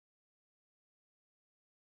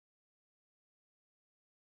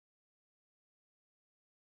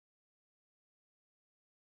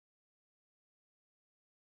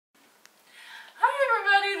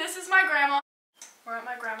everybody, this is my grandma. We're at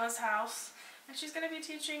my grandma's house and she's going to be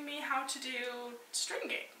teaching me how to do string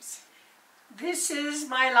games. This is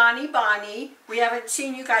my Lonnie Bonnie. We haven't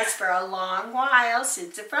seen you guys for a long while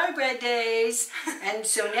since the fry bread days. And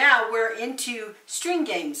so now we're into string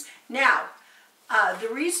games. Now, the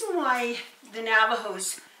reason why the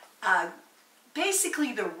Navajos,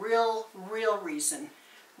 basically the real reason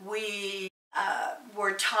we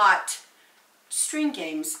were taught string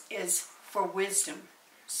games is for wisdom,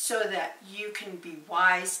 so that you can be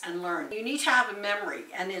wise and learn. You need to have a memory,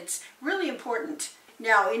 and it's really important.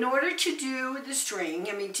 Now, in order to do the string,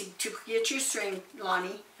 I mean to get your string,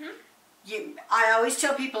 Lonnie, I always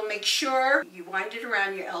tell people make sure you wind it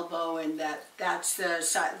around your elbow, and that's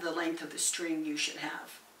the length of the string you should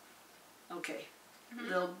have. Okay, a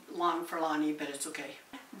little long for Lonnie, but it's okay.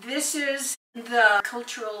 This is the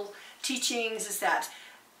cultural teachings, is that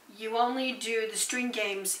you only do the string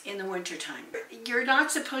games in the wintertime. You're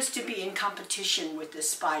not supposed to be in competition with the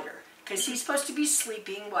spider, because he's supposed to be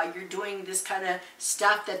sleeping while you're doing this kind of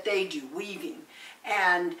stuff that they do, weaving.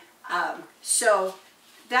 And so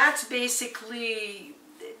that's basically,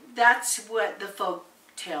 that's what the folk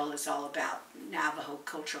tale is all about, Navajo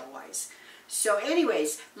cultural-wise. So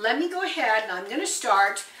anyways, let me go ahead and I'm going to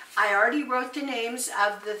start. I already wrote the names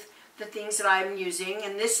of the things that I'm using,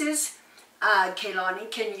 and this is, Kaylani,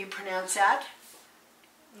 can you pronounce that?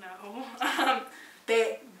 No.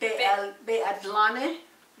 Be'adlane.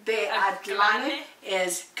 Be'adlane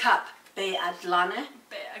is cup. Be'adlane.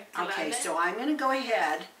 Okay, so I'm going to go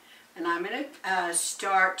ahead and I'm going to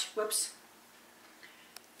start, whoops.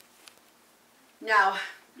 Now,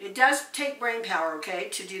 it does take brain power, okay,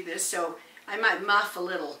 to do this, so I might muff a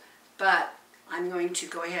little, but I'm going to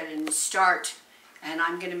go ahead and start, and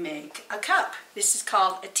I'm going to make a cup. This is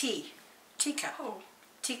called a teacup. Oh.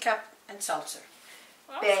 Teacup and saucer.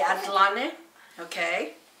 Well, Be'adlane,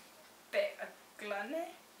 okay. Be'adlane?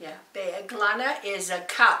 Yeah, be'adlane is a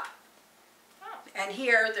cup. Oh. And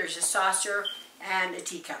here there's a saucer and a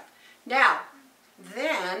teacup. Now,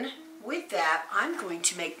 then, with that, I'm going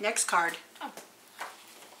to make next card. Oh.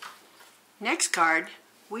 Next card,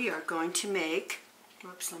 we are going to make,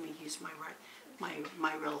 whoops, let me use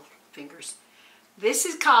my real fingers. This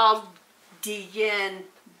is called Diyen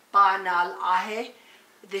Banal Ahe.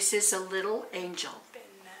 This is a little angel.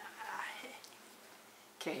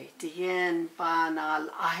 Okay, Diyen Banal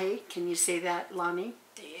Ahe. Can you say that, Lonnie?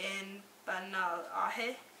 Diyen Banal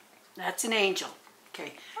Ahe. That's an angel.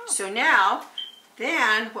 Okay, so now,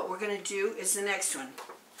 then what we're going to do is the next one.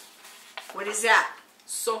 What is that?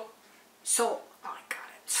 So. So. Oh, I got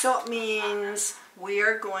it. So means we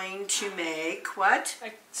are going to make what?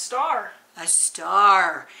 A star. A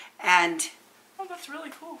star. And oh, that's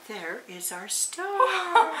really cool. there is our star.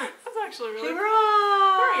 That's actually really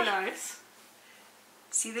Hurrah! cool. Very nice.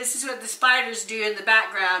 See, this is what the spiders do in the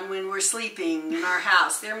background when we're sleeping in our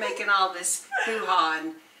house. They're making all this hoo-ha,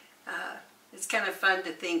 and it's kind of fun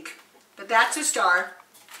to think. But that's a star.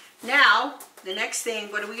 Now, the next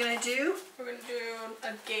thing, what are we going to do? We're going to do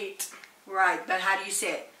a gate. Right, but how do you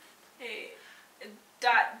say it? A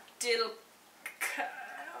dot diddle.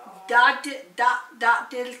 Dot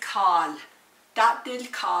diddle call. Dot diddle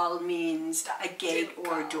call means a gate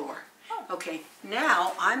or a door. Oh. Okay,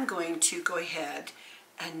 now I'm going to go ahead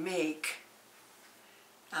and make,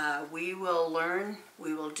 we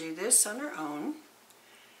will do this on our own,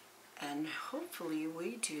 and hopefully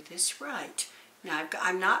we do this right. Now,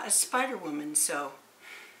 I'm not a spider woman, so,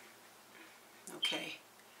 okay.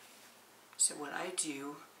 So what I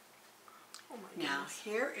do, now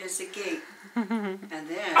here is a gate, and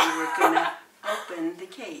then we're going to open the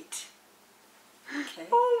gate. Okay.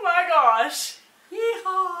 Oh my gosh.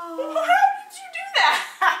 Yeehaw! Well, how did you do that?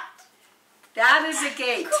 That is a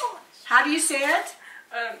gate. Gosh. How do you say it?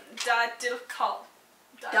 Dot diddle call.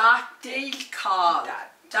 Dot diddle call.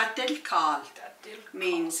 Dot diddle call Dot diddle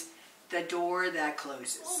means the door that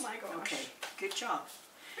closes. Oh my gosh. Okay, good job.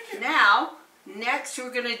 Now, next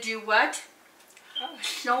we're going to do what?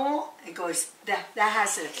 Slon, it goes, that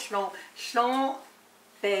has a slon. Slon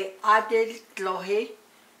be'adil lohe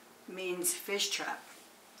means fish trap.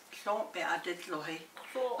 Slon be'adil lohe.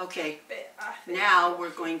 Okay, now we're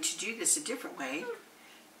going to do this a different way.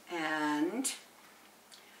 And,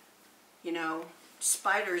 you know,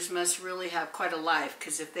 spiders must really have quite a life,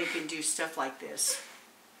 because if they can do stuff like this,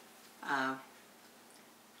 I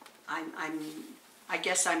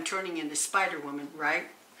guess I'm turning into Spider-Woman, right?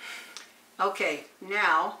 Okay,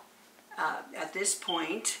 now, at this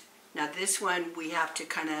point, now this one we have to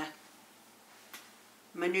kind of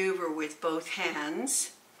maneuver with both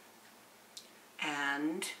hands.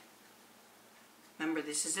 And remember,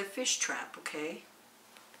 this is a fish trap, okay?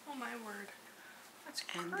 Oh my word. That's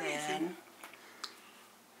crazy. And then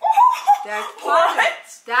What?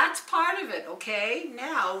 That's part of it, okay?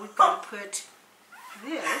 Now we're going to put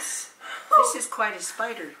this. This is quite a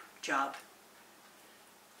spider job.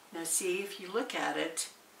 Now see, if you look at it,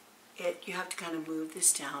 you have to kind of move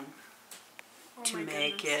this down to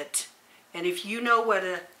make it. And if you know what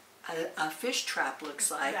a fish trap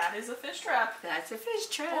looks like. That is a fish trap. That's a fish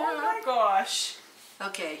trap. Oh my gosh.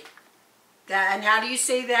 Okay. And how do you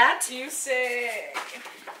say that? You say...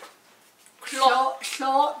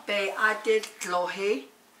 Klo be adit glohe.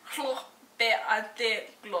 Klo be adit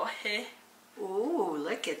glohe. Ooh,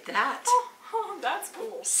 look at that. Oh, that's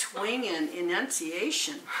cool. Swinging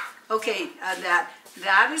enunciation. Okay, that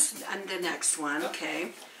is the next one.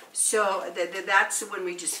 Okay, so that's the one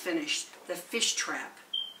we just finished. The fish trap.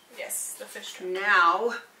 Yes, the fish trap.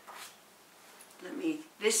 Now,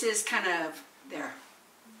 this is kind of there.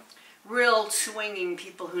 Real swinging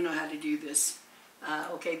people who know how to do this.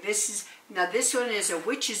 Okay, this one is a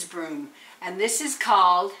witch's broom, and this is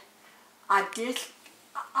called adit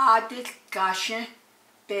gashe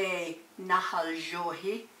be nahal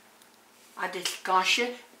johi. Adit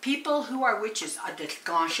gashe. People who are witches, adit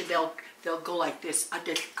gashe, they'll go like this.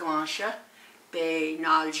 Adit gashe be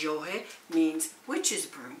nahal johi means witch's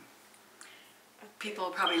broom. People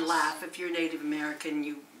will probably laugh if you're Native American.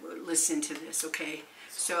 You listen to this, okay?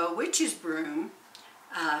 So a witch's broom.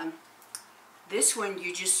 This one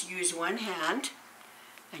you just use one hand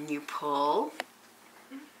and you pull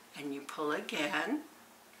and you pull again,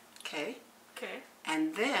 okay? Okay.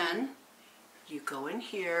 And then you go in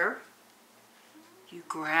here, you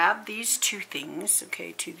grab these two things,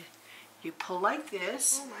 okay? You pull like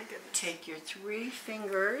this. Oh my goodness. Take your 3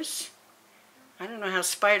 fingers. I don't know how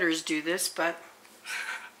spiders do this, but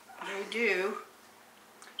they do.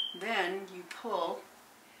 Then you pull.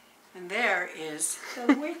 And there is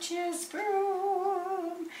the witch's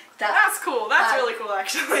broom. That's cool. That's really cool,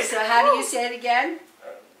 actually. So how do you say it again?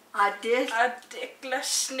 Adit.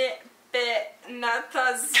 Adiklashne be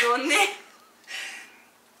natazone.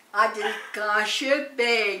 Adit gashe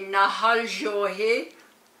be nahal johi.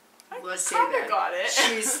 We'll say that. Got it.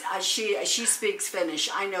 She speaks Finnish.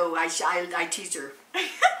 I know. I tease her.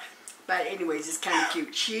 But anyways, it's kind of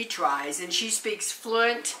cute. She tries, and she speaks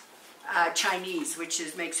fluent Chinese, which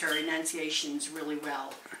makes her enunciations really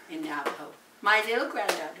well in Navajo. My little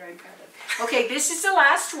granddaughter, I'm proud of. Okay, this is the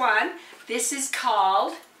last one. This is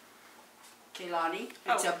called, Kehlani,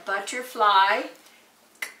 it's a butterfly.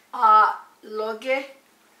 Loge.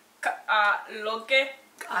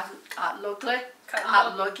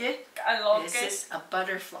 This is a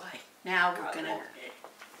butterfly. Now we're going to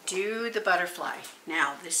do the butterfly.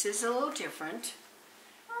 Now, this is a little different.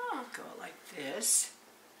 Go like this.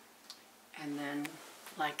 And then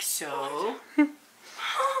like so.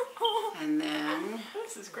 And then...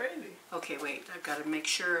 This is crazy. Okay, wait. I've got to make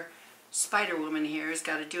sure Spider Woman here has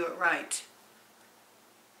got to do it right.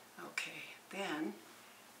 Okay, then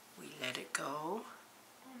we let it go.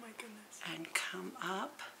 Oh my goodness. And come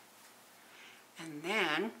up. And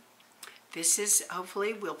then this is,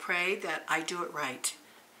 hopefully, we'll pray that I do it right.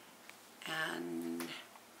 And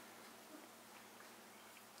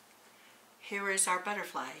here is our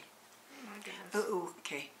butterfly. Oh my goodness. Oh,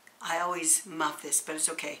 okay. I always muff this, but it's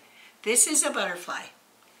okay. This is a butterfly.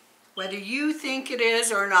 Whether you think it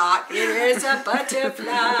is or not, it is a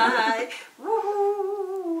butterfly.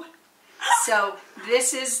 Woohoo! So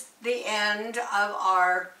this is the end of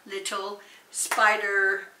our little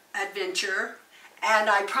spider adventure. And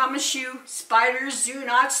I promise you, spiders do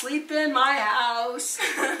not sleep in my house.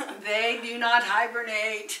 They do not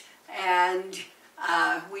hibernate. And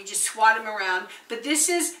we just swat them around. But this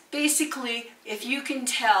is basically, if you can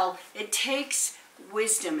tell, it takes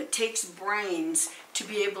wisdom, it takes brains to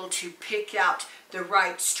be able to pick out the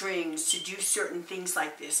right strings to do certain things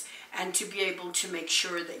like this, and to be able to make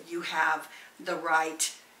sure that you have the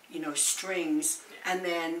right, strings. And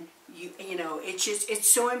then it's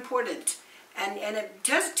so important. And it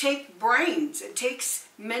does take brains. It takes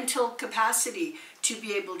mental capacity to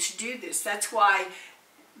be able to do this. That's why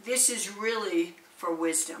this is really for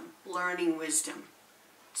wisdom, learning wisdom.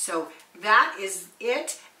 So that is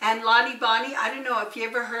it. And Lottie Bonnie, I don't know if you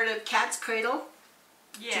ever heard of Cat's Cradle?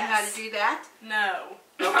 Yes. Do you know how to do that? No.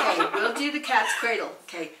 Okay, we'll do the Cat's Cradle.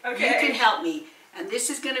 Okay. Okay. You can help me. And this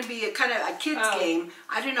is going to be a kind of a kid's game.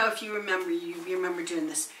 I don't know if you remember. You remember doing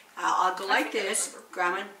this. I'll go like this.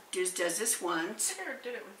 Grandma does this once. I never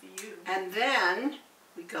did it with you. And then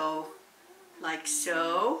we go like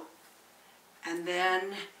so. And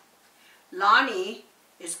then Lonnie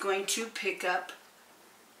is going to pick up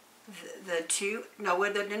the two. No,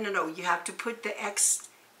 you have to put the X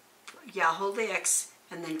hold the X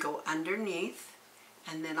and then go underneath,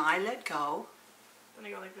 and then I let go. Then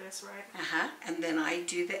I go like this, right? And then I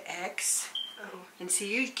do the X. Oh. And so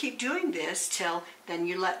you keep doing this till then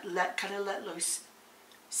you kind of let loose.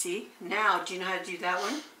 See? Now, do you know how to do that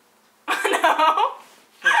one? No.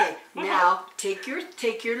 Okay, now take your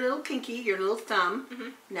little pinky, your little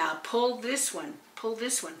thumb. Now pull this one. Pull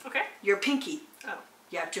this one. Okay. Your pinky. Oh.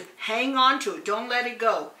 You have to hang on to it. Don't let it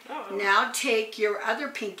go. Oh. Now take your other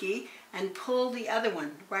pinky and pull the other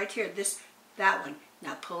one right here. That one.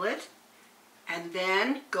 Now pull it, and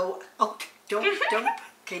then go. Oh, don't.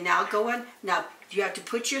 Okay, now go in. Now you have to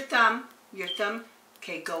put your thumb.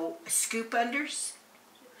 Okay, go scoop under.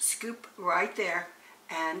 Scoop right there,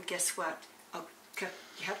 and guess what? Okay,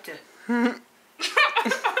 you have to.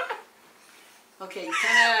 Okay, you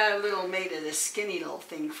kind of a little made it a skinny little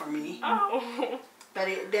thing for me. Oh. But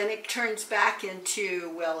then it turns back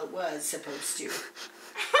into, well, it was supposed to.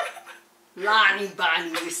 Lonnie Bonnie,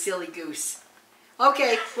 you silly goose.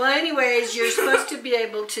 Okay, well anyways, you're supposed to be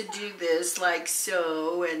able to do this like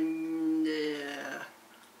so, and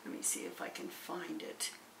let me see if I can find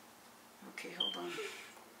it. Okay, hold on.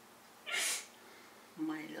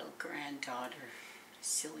 My little granddaughter,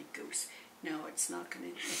 silly goose. No, it's not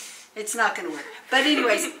gonna work. But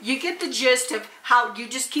anyways, you get the gist of how you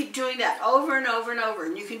just keep doing that over and over and over,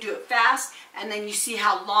 and you can do it fast, and then you see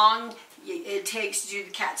how long it takes to do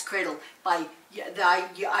the cat's cradle. By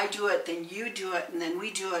I do it, then you do it, and then we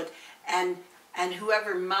do it, and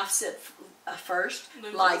whoever muffs it first,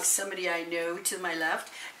 loses. Like somebody I know to my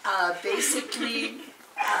left, basically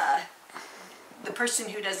the person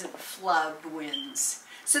who doesn't flub wins.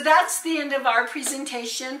 So that's the end of our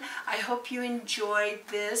presentation. I hope you enjoyed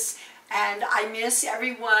this, and I miss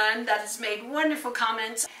everyone that has made wonderful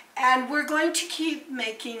comments. And we're going to keep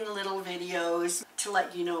making little videos to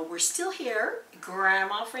let you know we're still here.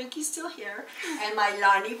 Grandma Frankie's still here, and my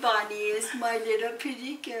Lonnie Bonnie is my little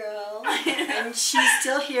pretty girl, and she's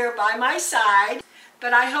still here by my side.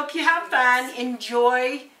 But I hope you have fun,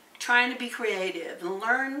 enjoy trying to be creative, and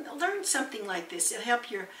learn something like this. It'll help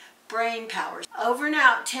your brain power. Over and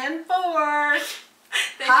out. 10-4.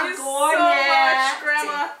 Thank you so much,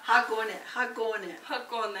 Grandma. Hagone.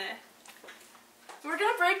 We're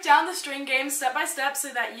going to break down the string game step by step so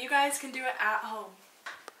that you guys can do it at home.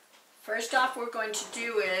 First off, we're going to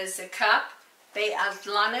do is a cup,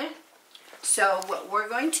 be'azlane. So what we're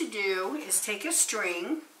going to do is take a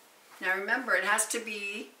string. Now remember, it has to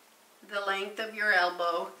be the length of your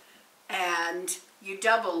elbow, and you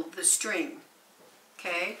double the string,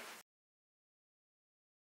 okay?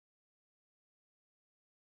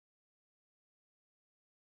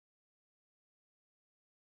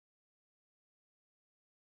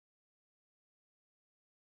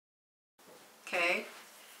 Okay,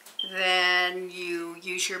 then you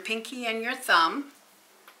use your pinky and your thumb,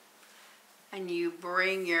 and you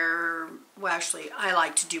bring your, well actually I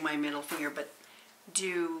like to do my middle finger, but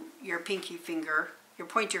do your pinky finger, your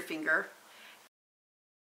pointer finger,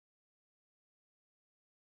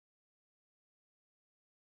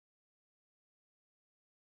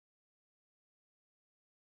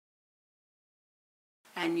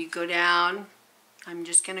 and you go down. I'm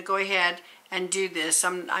just going to go ahead and do this.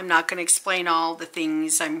 I'm not going to explain all the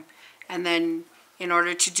things. And then in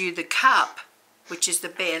order to do the cup, which is the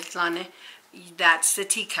be'ezlane, that's the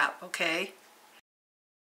teacup, okay?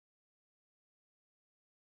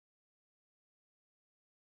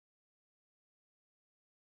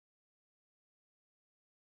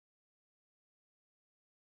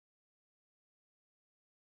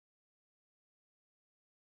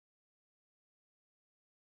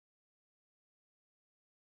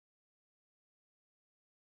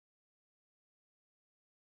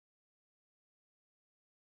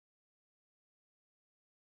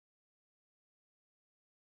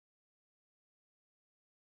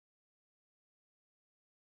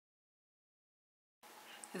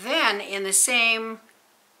 Then in the same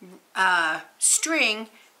string,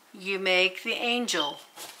 you make the angel.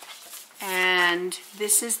 And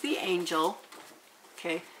this is the angel.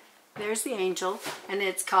 Okay, there's the angel, and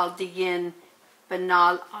it's called the yin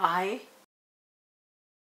banal ai.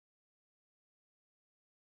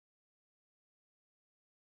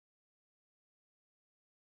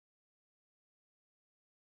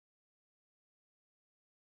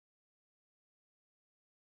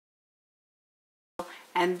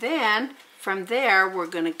 And then from there, we're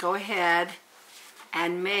going to go ahead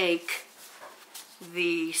and make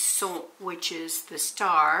the sol, which is the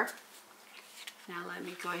star. Now let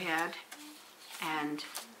me go ahead and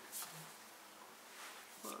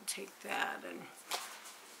we'll take that, and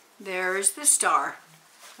there's the star,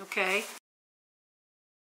 okay?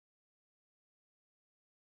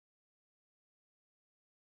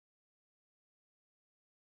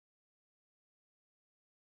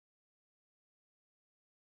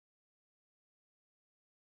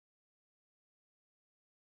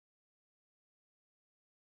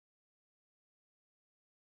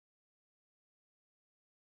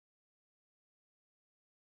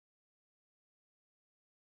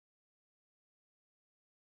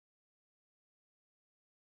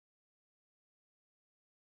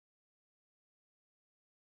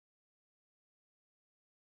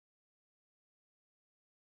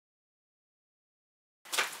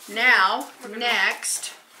 Now,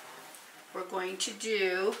 next, we're going to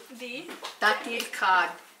do the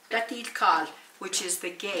datilkal, which is the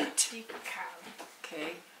gate.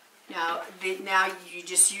 Okay. Now you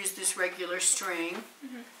just use this regular string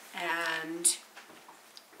and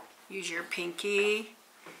use your pinky.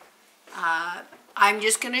 I'm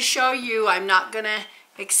just going to show you. I'm not going to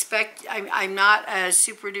expect. I'm not a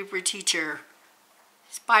super duper teacher.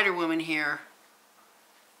 Spider Woman here,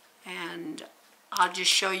 and I'll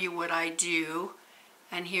just show you what I do.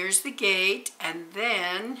 And here's the gate, and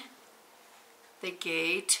then the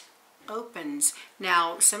gate opens.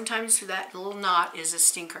 Now, sometimes that little knot is a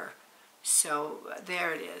stinker. So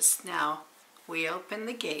there it is. Now, we open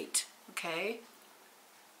the gate, okay?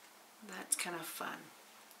 That's kind of fun.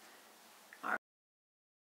 All right.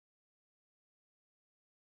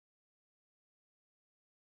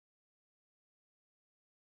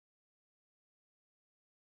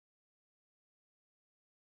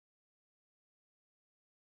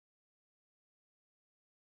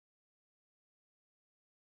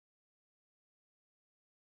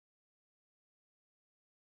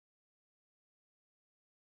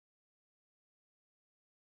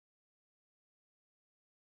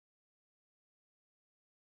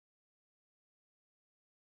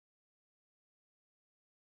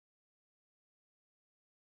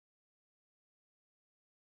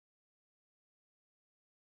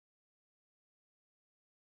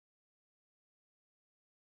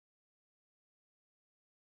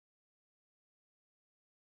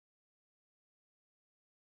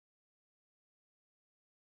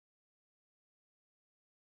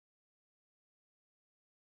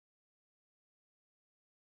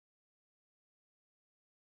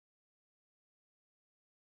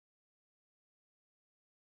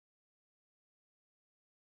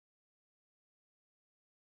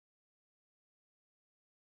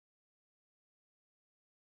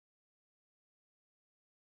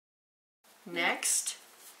 Next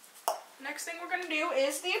thing we're going to do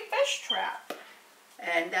is the fish trap.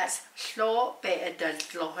 And that's slå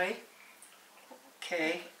beedadloy.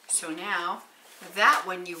 Okay, so now that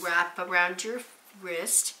one you wrap around your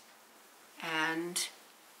wrist and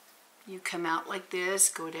you come out like this,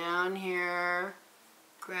 go down here,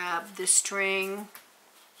 grab the string,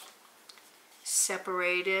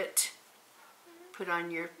 separate it, put on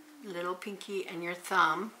your little pinky and your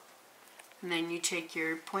thumb, and then you take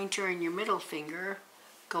your pointer and your middle finger,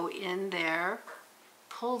 go in there,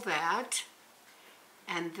 pull that,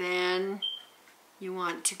 and then you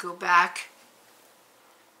want to go back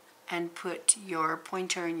and put your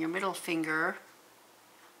pointer and your middle finger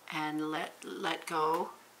and let go.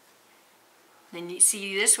 Then you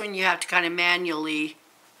see this one you have to kind of manually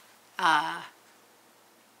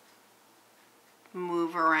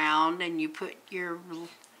move around, and you put your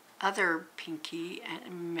other pinky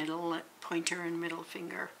and middle pointer and middle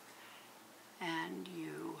finger, and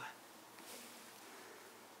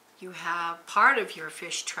you have part of your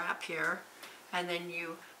fish trap here, and then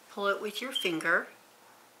you pull it with your finger,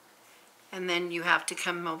 and then you have to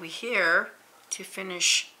come over here to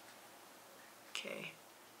finish. Okay,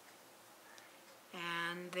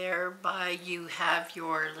 and thereby you have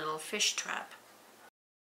your little fish trap.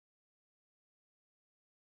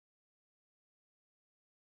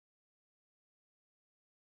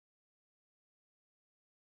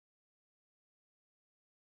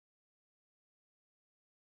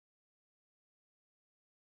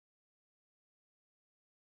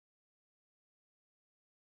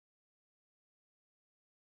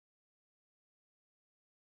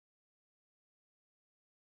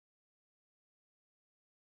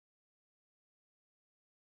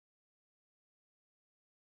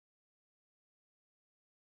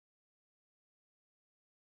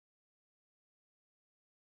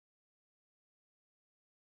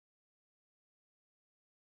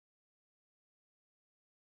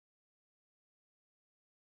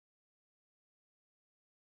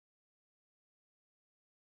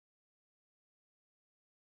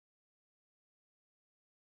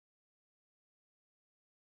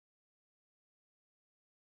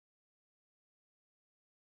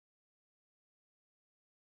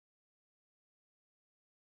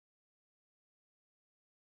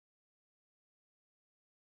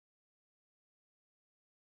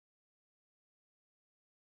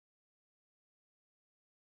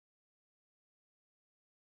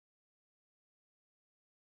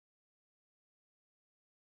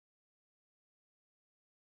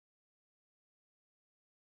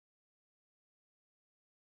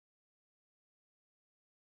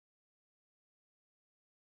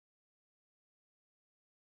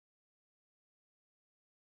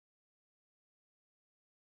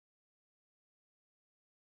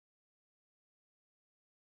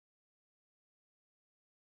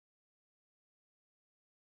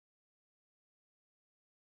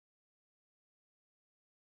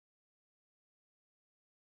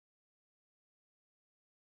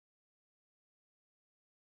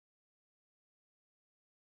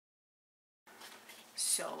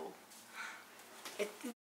 So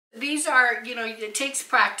these are, you know, it takes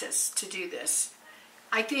practice to do this.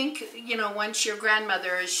 I think, you know, once your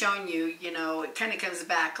grandmother has shown you, you know, it kind of comes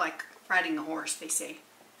back like riding a horse, they say.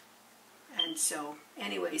 And so,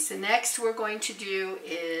 anyways, the next we're going to do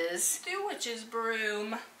is the witch's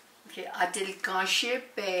broom. Okay, Adilkanshe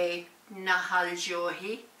be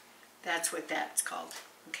Nahaljohi. That's what that's called.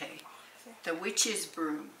 Okay, the witch's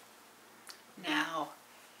broom. Now,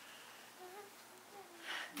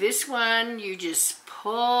 this one you just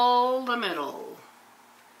pull the middle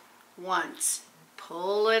once,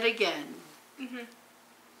 pull it again, and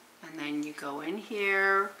then you go in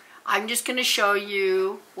here. I'm just going to show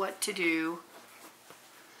you what to do.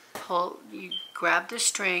 Pull, you grab the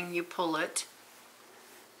string, you pull it,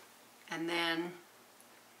 and then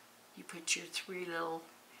you put your three little,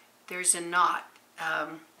 there's a knot, that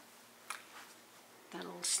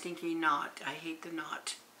little stinky knot. I hate the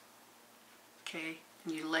knot. Okay,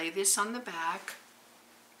 and you lay this on the back,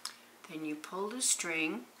 then you pull the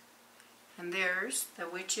string, and there's the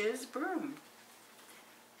witch's broom.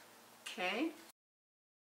 Okay.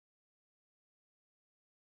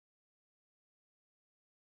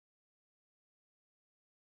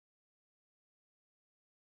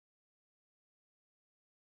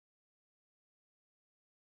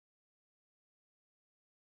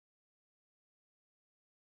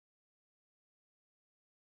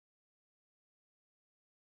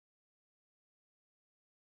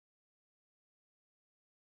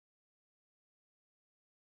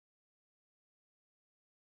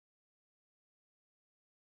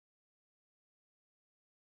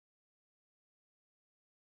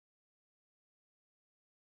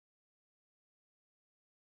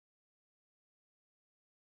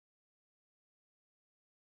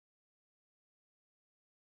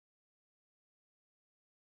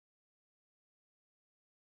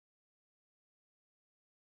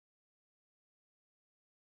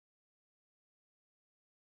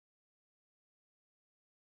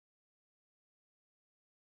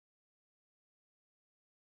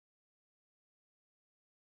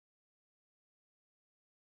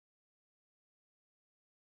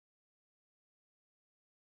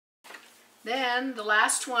 Then the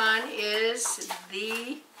last one is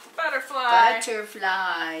the butterfly,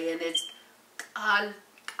 and it's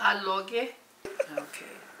aloge.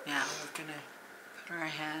 Okay, now we're gonna put our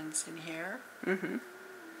hands in here.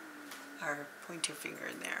 Our pointer finger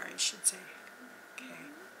in there, I should say. Okay,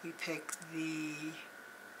 we pick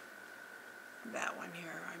that one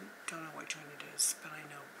here. I don't know which one it is, but I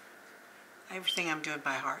know everything I'm doing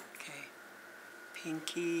by heart. Okay,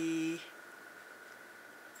 pinky.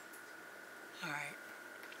 All right.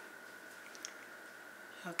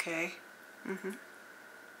 Okay.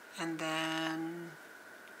 And then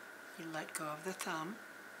you let go of the thumb.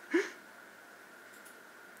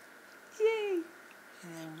 Yay!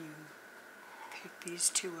 And then you pick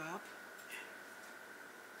these two up.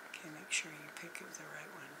 Okay, make sure you pick up the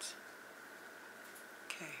right ones.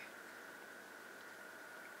 Okay.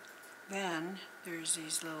 Then there's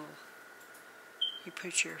these little, you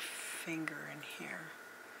put your finger in here.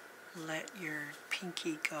 Let your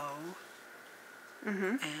pinky go,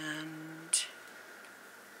 and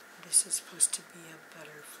this is supposed to be a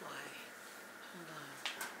butterfly. Hold on.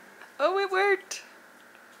 Oh, it worked!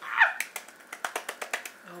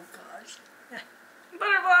 Oh gosh.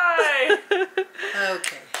 Butterfly!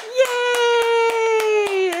 Okay.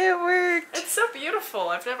 Yay! It worked! It's so beautiful.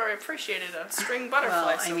 I've never appreciated a string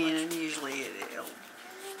butterfly so much. And usually it'll...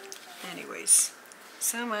 Anyways.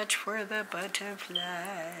 So much for the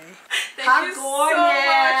butterfly. Thank you so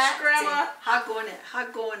much, Grandma. Hagone.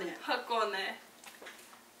 Hagone.